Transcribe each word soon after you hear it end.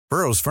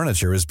Burrow's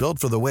furniture is built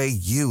for the way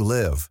you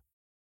live.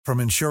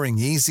 From ensuring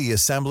easy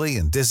assembly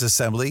and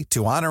disassembly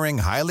to honoring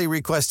highly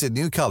requested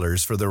new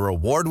colors for their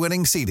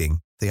award-winning seating,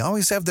 they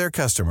always have their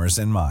customers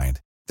in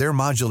mind. Their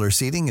modular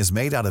seating is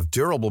made out of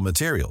durable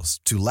materials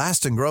to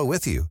last and grow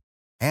with you.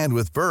 And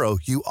with Burrow,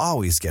 you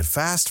always get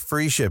fast,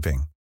 free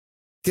shipping.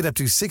 Get up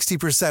to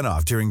 60%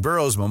 off during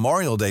Burrow's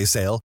Memorial Day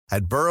sale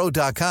at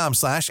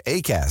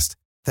burrow.com/ACAST.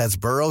 That's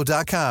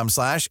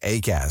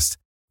burrow.com/ACAST.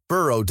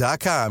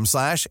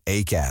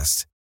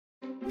 burrow.com/ACAST.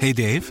 Hey,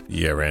 Dave.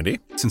 Yeah, Randy.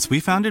 Since we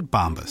founded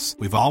Bombas,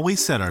 we've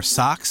always said our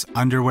socks,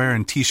 underwear,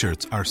 and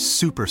T-shirts are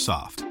super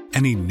soft.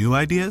 Any new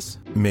ideas?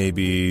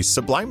 Maybe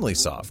sublimely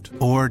soft.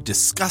 Or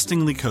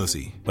disgustingly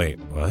cozy. Wait,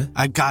 what?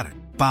 I got it.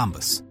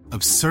 Bombas.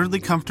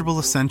 Absurdly comfortable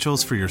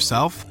essentials for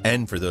yourself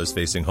and for those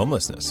facing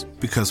homelessness.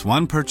 Because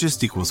one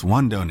purchased equals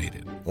one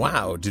donated.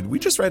 Wow, did we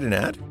just write an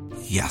ad?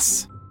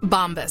 Yes.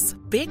 Bombas.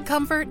 Big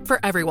comfort for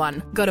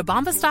everyone. Go to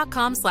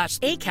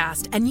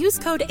bombas.com/ACAST and use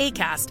code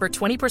ACAST for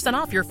 20%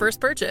 off your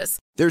first purchase.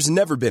 There's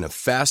never been a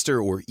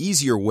faster or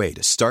easier way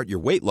to start your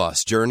weight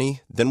loss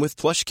journey than with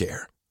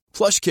PlushCare.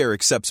 PlushCare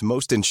accepts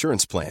most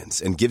insurance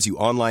plans and gives you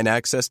online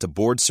access to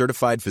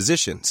board-certified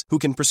physicians who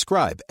can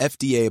prescribe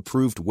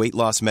FDA-approved weight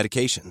loss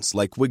medications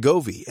like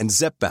Wegovy and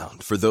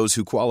Zepbound for those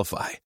who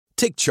qualify.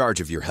 Take charge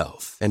of your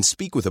health and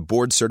speak with a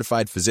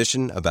board-certified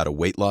physician about a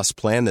weight loss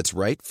plan that's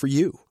right for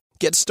you.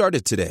 Get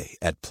started today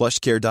at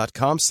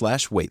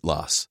plushcare.com/weight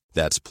loss.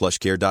 That's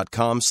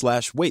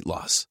plushcare.com/weight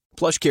loss.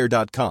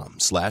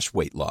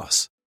 plushcare.com/weight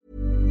loss.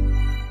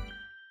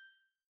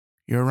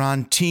 You're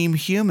on Team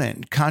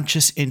Human,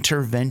 Conscious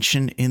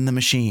Intervention in the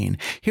Machine.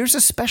 Here's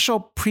a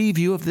special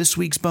preview of this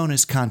week's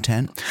bonus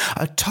content,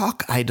 a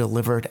talk I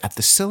delivered at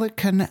the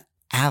Silicon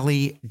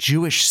Alley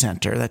Jewish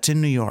Center, that's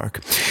in New York,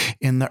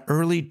 in the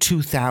early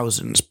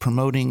 2000s,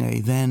 promoting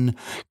a then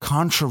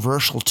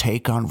controversial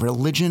take on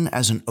religion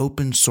as an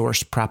open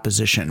source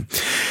proposition.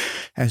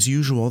 As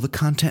usual, the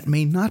content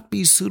may not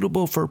be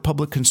suitable for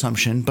public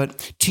consumption,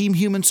 but Team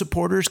Human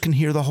supporters can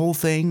hear the whole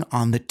thing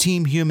on the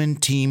Team Human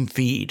team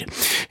feed.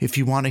 If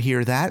you want to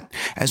hear that,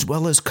 as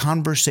well as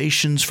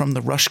conversations from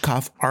the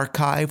Rushkoff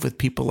archive with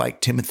people like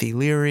Timothy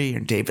Leary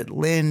and David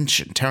Lynch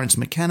and Terence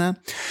McKenna,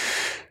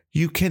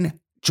 you can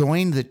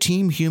join the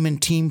Team Human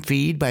team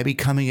feed by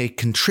becoming a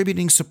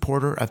contributing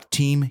supporter of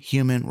Team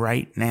Human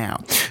right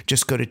now.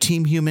 Just go to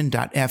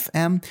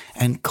teamhuman.fm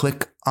and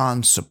click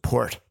on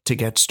support to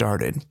get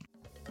started.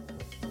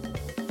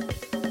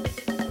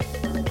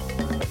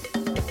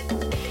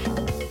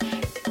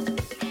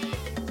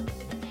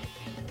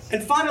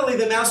 And finally,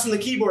 the mouse and the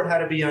keyboard had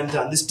to be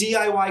undone. This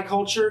DIY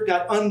culture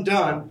got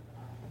undone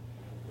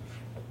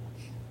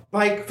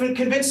by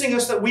convincing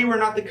us that we were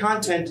not the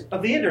content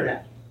of the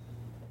internet.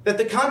 That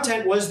the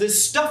content was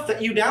this stuff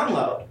that you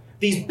download,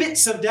 these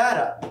bits of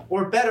data,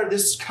 or better,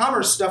 this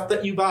commerce stuff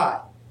that you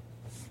buy,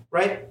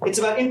 right? It's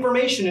about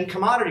information and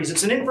commodities.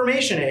 It's an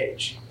information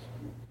age.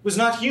 It was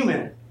not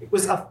human. It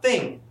was a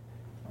thing.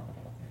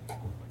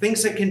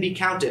 Things that can be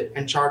counted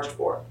and charged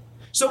for.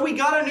 So we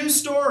got a new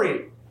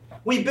story.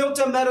 We built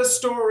a meta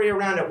story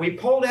around it. We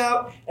pulled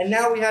out, and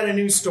now we had a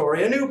new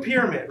story, a new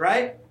pyramid,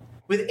 right?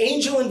 With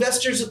angel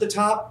investors at the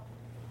top,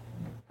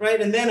 right?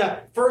 And then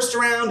a first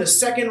round, a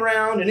second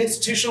round, an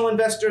institutional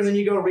investor, and then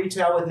you go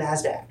retail with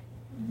NASDAQ.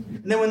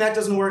 And then when that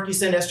doesn't work, you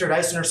send Esther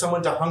Dyson or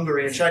someone to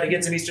Hungary and try to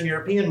get some Eastern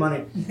European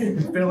money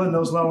and fill in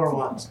those lower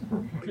ones.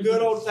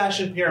 Good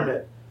old-fashioned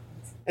pyramid.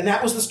 And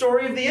that was the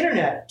story of the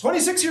internet.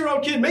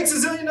 26-year-old kid makes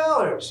 $1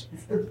 zillion.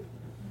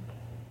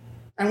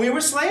 And we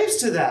were slaves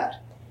to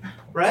that,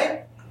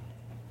 right?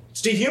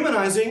 It's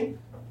dehumanizing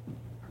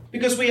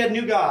because we had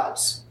new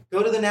gods.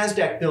 Go to the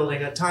NASDAQ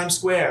building at Times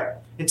Square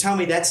and tell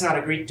me that's not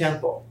a Greek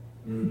temple.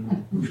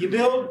 You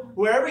build,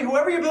 whoever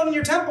you're building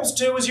your temples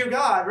to is your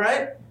god,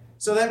 right?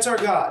 So that's our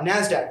god,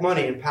 NASDAQ,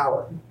 money and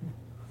power.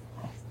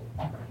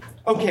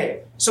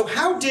 Okay, so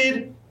how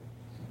did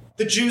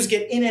the Jews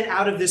get in and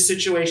out of this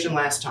situation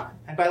last time?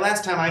 And by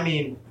last time, I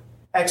mean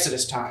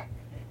Exodus time.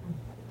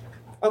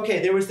 Okay,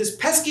 there was this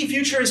pesky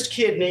futurist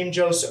kid named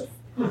Joseph,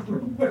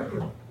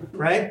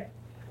 right?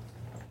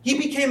 He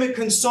became a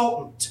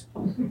consultant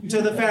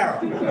to the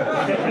Pharaoh.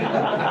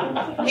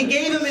 He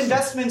gave him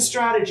investment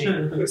strategy.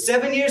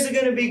 7 years are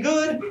going to be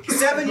good,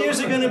 7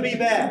 years are going to be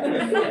bad.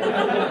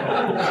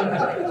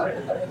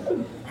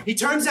 He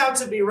turns out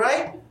to be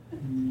right.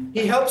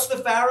 He helps the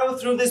Pharaoh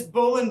through this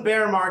bull and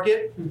bear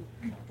market.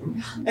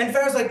 And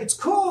Pharaoh's like, it's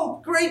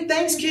cool, great,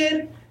 thanks,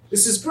 kid.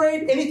 This is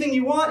great, anything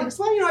you want. He's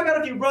like, I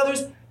got a few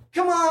brothers.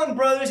 Come on,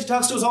 brothers. He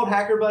talks to his old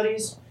hacker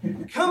buddies.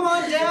 Come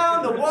on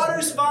down. The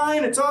water's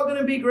fine. It's all going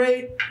to be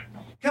great.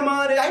 Come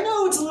on. I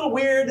know it's a little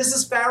weird. This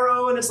is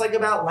Pharaoh, and it's like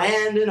about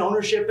land and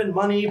ownership and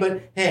money.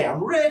 But hey,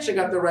 I'm rich. I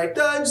got the right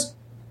duds.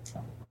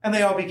 And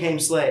they all became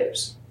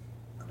slaves.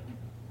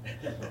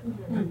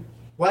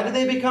 Why did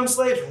they become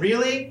slaves?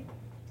 Really?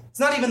 It's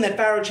not even that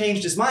Pharaoh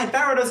changed his mind.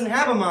 Pharaoh doesn't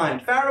have a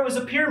mind. Pharaoh is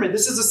a pyramid.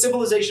 This is a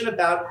civilization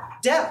about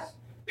death.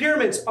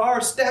 Pyramids are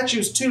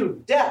statues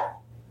to death.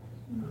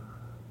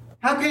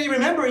 How can he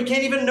remember? He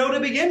can't even know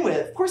to begin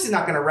with. Of course he's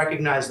not going to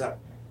recognize them.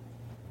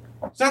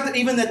 It's not that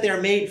even that they're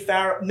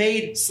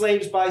made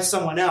slaves by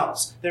someone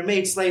else. They're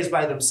made slaves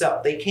by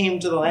themselves. They came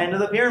to the land of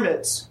the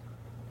pyramids.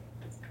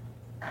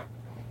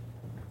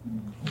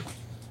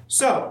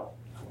 So,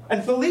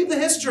 and believe the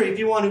history if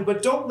you want to,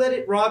 but don't let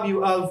it rob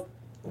you of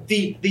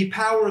the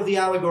power of the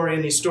allegory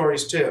in these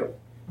stories too.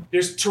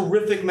 There's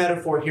terrific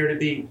metaphor here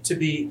to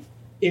be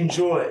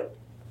enjoyed.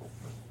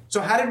 So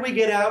how did we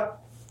get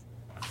out?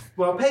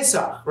 Well,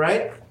 Pesach,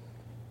 right?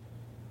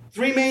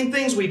 3 main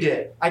things we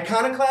did: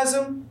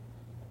 iconoclasm,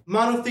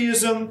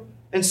 monotheism,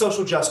 and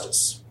social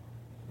justice.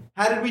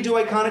 How did we do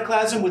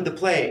iconoclasm? With the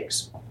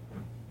plagues.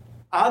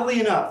 Oddly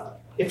enough,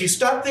 if you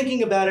stop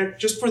thinking about it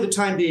just for the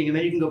time being, and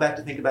then you can go back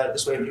to think about it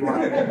this way if you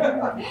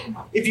want.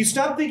 If you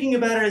stop thinking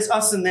about it as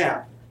us and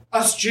them,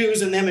 us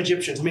Jews and them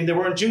Egyptians. I mean, there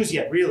weren't Jews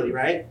yet, really,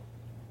 right?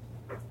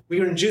 We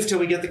weren't Jews till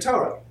we get the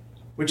Torah.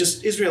 We're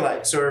just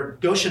Israelites or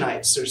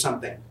Goshenites or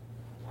something.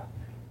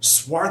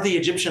 Swarthy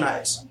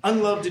Egyptianites,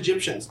 unloved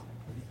Egyptians.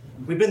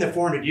 We've been there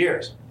 400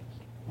 years.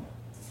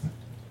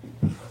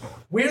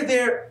 We're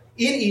there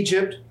in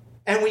Egypt,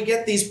 and we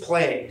get these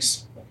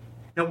plagues.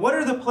 Now, what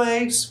are the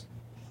plagues?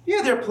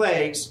 Yeah, they're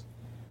plagues.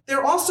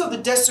 They're also the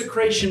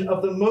desecration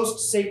of the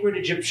most sacred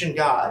Egyptian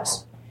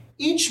gods.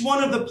 Each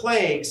one of the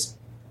plagues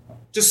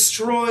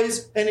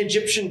destroys an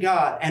Egyptian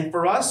god. And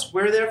for us,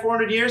 we're there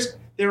 400 years,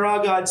 they're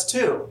our gods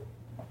too.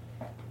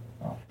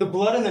 The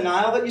blood in the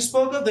Nile that you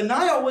spoke of, the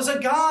Nile was a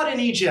god in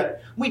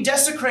Egypt. We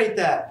desecrate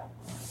that.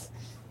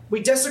 We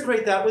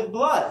desecrate that with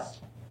blood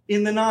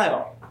in the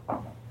Nile.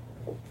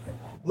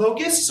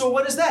 Locusts, so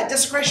what is that?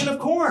 Desecration of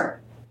corn,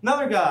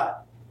 another god.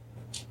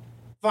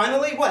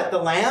 Finally, what? The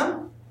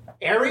lamb?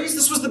 Aries,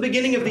 this was the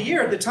beginning of the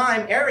year. At the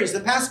time, Aries,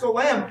 the Paschal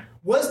lamb,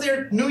 was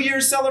their New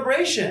Year's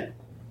celebration.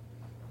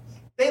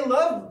 You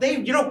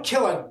don't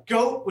kill a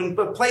goat in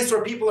a place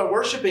where people are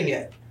worshiping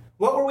it.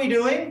 What were we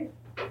doing?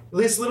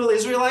 These little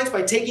Israelites,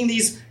 by taking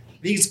these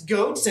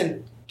goats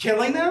and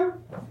killing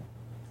them?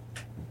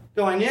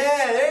 Going,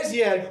 yeah, there's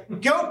your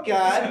goat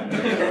god.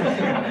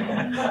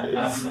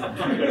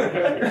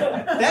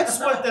 That's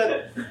what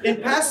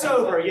in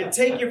Passover, you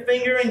take your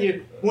finger and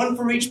you, one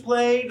for each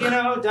plague,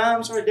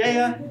 Dam,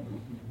 Sordea.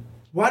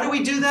 Why do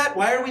we do that?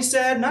 Why are we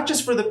sad? Not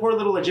just for the poor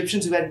little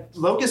Egyptians who had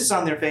locusts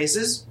on their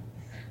faces,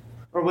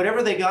 or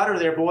whatever they got, or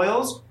their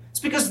boils. It's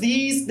because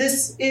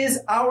this is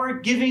our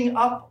giving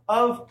up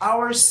of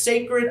our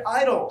sacred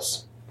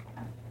idols.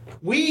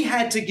 We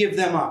had to give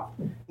them up.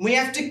 We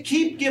have to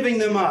keep giving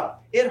them up.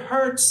 It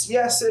hurts.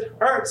 Yes, it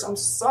hurts. I'm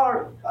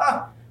sorry.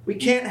 We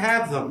can't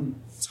have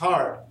them. It's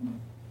hard.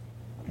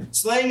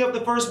 Slaying of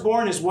the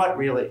firstborn is what,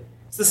 really?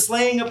 It's the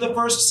slaying of the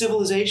first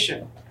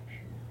civilization.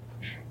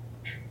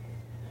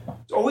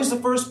 It's always the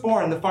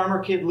firstborn the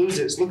farmer kid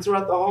loses. Look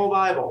throughout the whole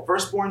Bible.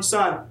 Firstborn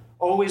son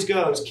always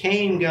goes.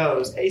 Cain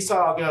goes.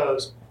 Esau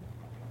goes.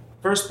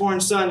 Firstborn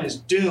son is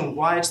doomed.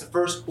 Why? It's the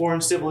firstborn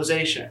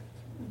civilization.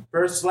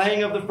 First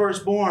slaying of the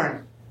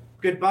firstborn.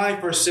 Goodbye,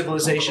 first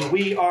civilization.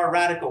 We are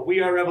radical. We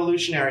are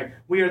revolutionary.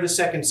 We are the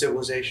second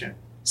civilization.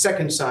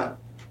 Second son.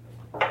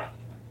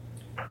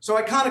 So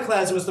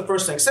iconoclasm was the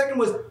first thing. Second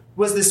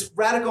was this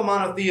radical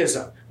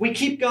monotheism. We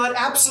keep God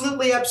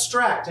absolutely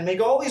abstract and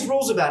make all these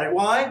rules about it.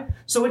 Why?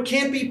 So it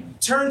can't be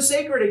turned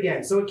sacred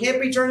again. So it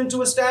can't be turned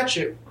into a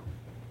statue.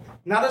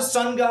 Not a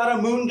sun god,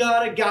 a moon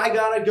god, a guy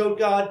god, a goat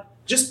god.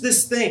 Just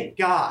this thing,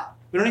 God.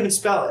 We don't even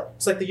spell it.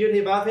 It's like the Yud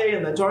He Vav He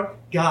and the Torah,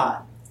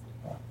 God.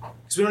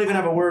 Because we don't even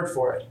have a word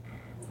for it.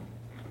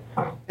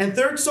 And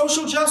third,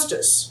 social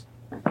justice.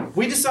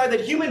 We decide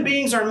that human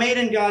beings are made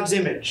in God's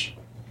image.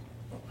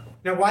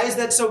 Now, why is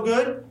that so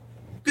good?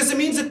 Because it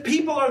means that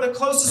people are the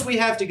closest we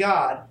have to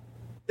God,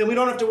 then we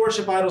don't have to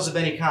worship idols of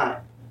any kind.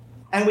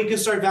 And we can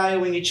start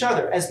valuing each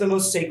other as the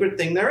most sacred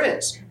thing there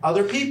is,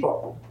 other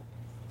people.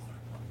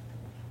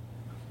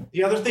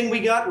 The other thing we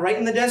got right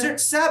in the desert,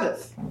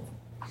 Sabbath.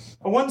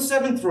 A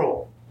 1/7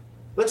 rule.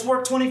 Let's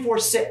work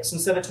 24/6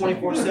 instead of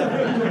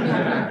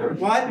 24/7.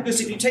 Why?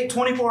 Because if you take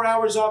 24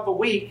 hours off a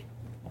week,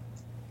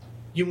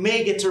 you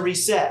may get to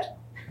reset.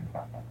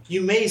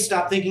 You may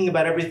stop thinking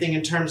about everything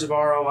in terms of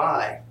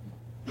ROI.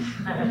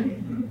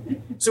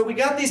 So we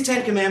got these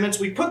 10 commandments.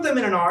 We put them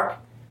in an ark,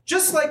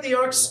 just like the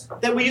arks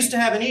that we used to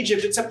have in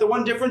Egypt, except the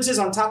one difference is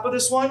on top of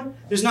this one,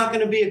 there's not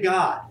going to be a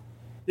god.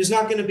 There's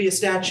not going to be a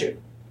statue.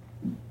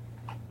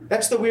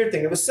 That's the weird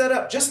thing. It was set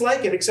up just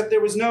like it, except there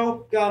was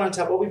no God on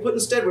top. What we put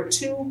instead were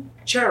 2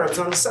 cherubs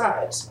on the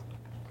sides.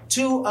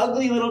 2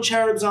 ugly little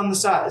cherubs on the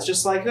sides,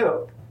 just like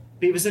who?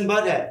 Beavis and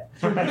Butthead.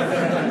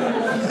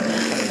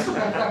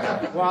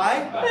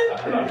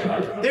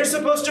 Why? They're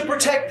supposed to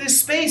protect this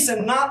space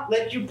and not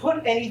let you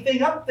put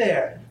anything up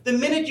there. The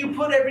minute you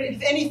put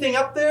anything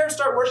up there,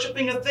 start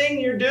worshiping a thing,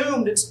 you're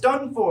doomed. It's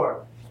done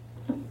for.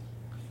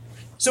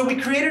 So we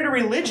created a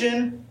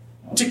religion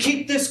to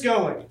keep this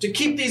going, to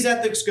keep these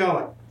ethics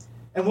going.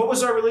 And what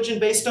was our religion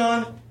based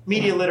on?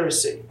 Media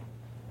literacy.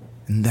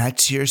 And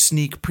that's your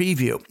sneak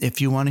preview. If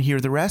you want to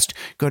hear the rest,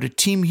 go to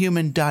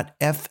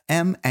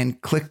teamhuman.fm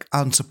and click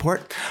on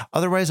support.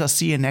 Otherwise, I'll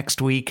see you next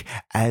week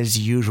as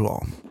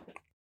usual.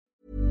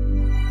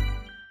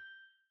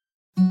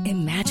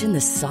 Imagine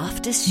the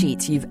softest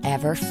sheets you've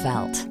ever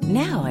felt.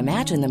 Now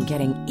imagine them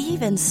getting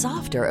even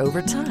softer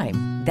over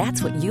time.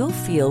 That's what you'll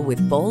feel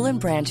with Boll &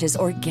 Branch's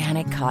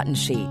organic cotton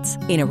sheets.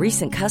 In a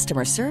recent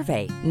customer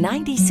survey,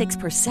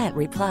 96%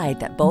 replied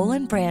that Boll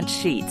 & Branch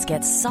sheets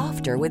get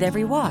softer with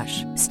every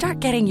wash. Start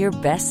getting your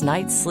best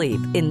night's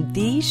sleep in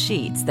these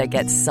sheets that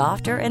get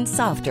softer and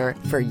softer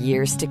for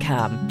years to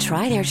come.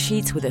 Try their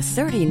sheets with a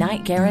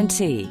 30-night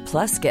guarantee.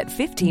 Plus, get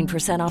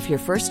 15% off your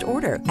first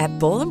order at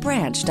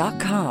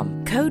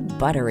bollandbranch.com. Code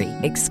BUTTERY.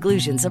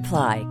 Exclusions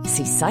apply.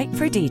 See site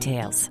for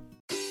details.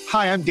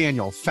 Hi, I'm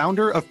Daniel,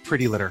 founder of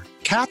Pretty Litter.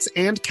 Cats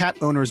and cat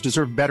owners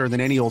deserve better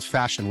than any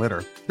old-fashioned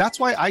litter. That's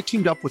why I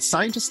teamed up with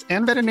scientists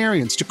and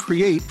veterinarians to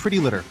create Pretty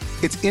Litter.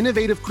 Its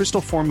innovative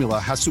crystal formula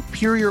has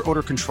superior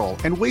odor control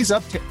and weighs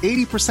up to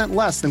 80%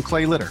 less than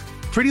clay litter.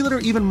 Pretty Litter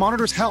even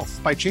monitors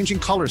health by changing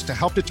colors to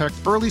help detect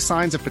early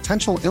signs of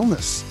potential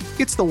illness.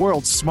 It's the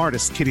world's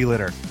smartest kitty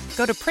litter.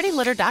 Go to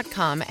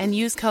prettylitter.com and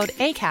use code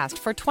ACAST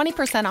for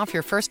 20% off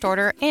your first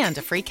order and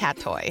a free cat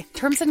toy.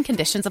 Terms and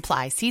conditions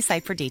apply. See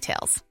site for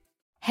details.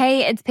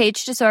 Hey, it's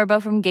Paige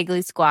DeSorbo from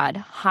Giggly Squad.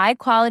 High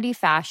quality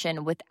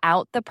fashion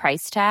without the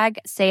price tag.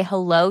 Say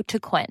hello to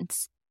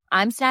Quince.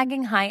 I'm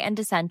snagging high-end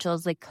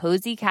essentials like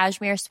cozy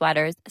cashmere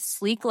sweaters,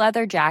 sleek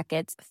leather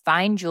jackets,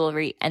 fine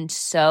jewelry, and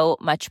so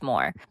much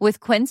more. With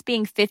Quince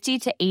being 50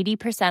 to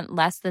 80%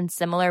 less than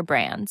similar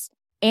brands.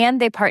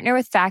 And they partner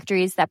with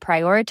factories that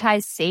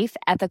prioritize safe,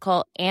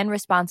 ethical, and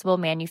responsible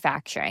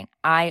manufacturing.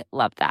 I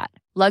love that.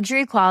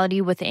 Luxury quality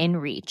within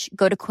reach.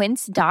 Go to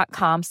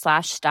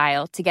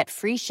quince.com/style to get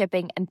free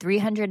shipping and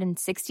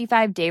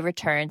 365-day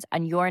returns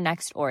on your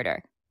next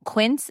order.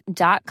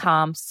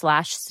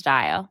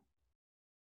 Quince.com/style.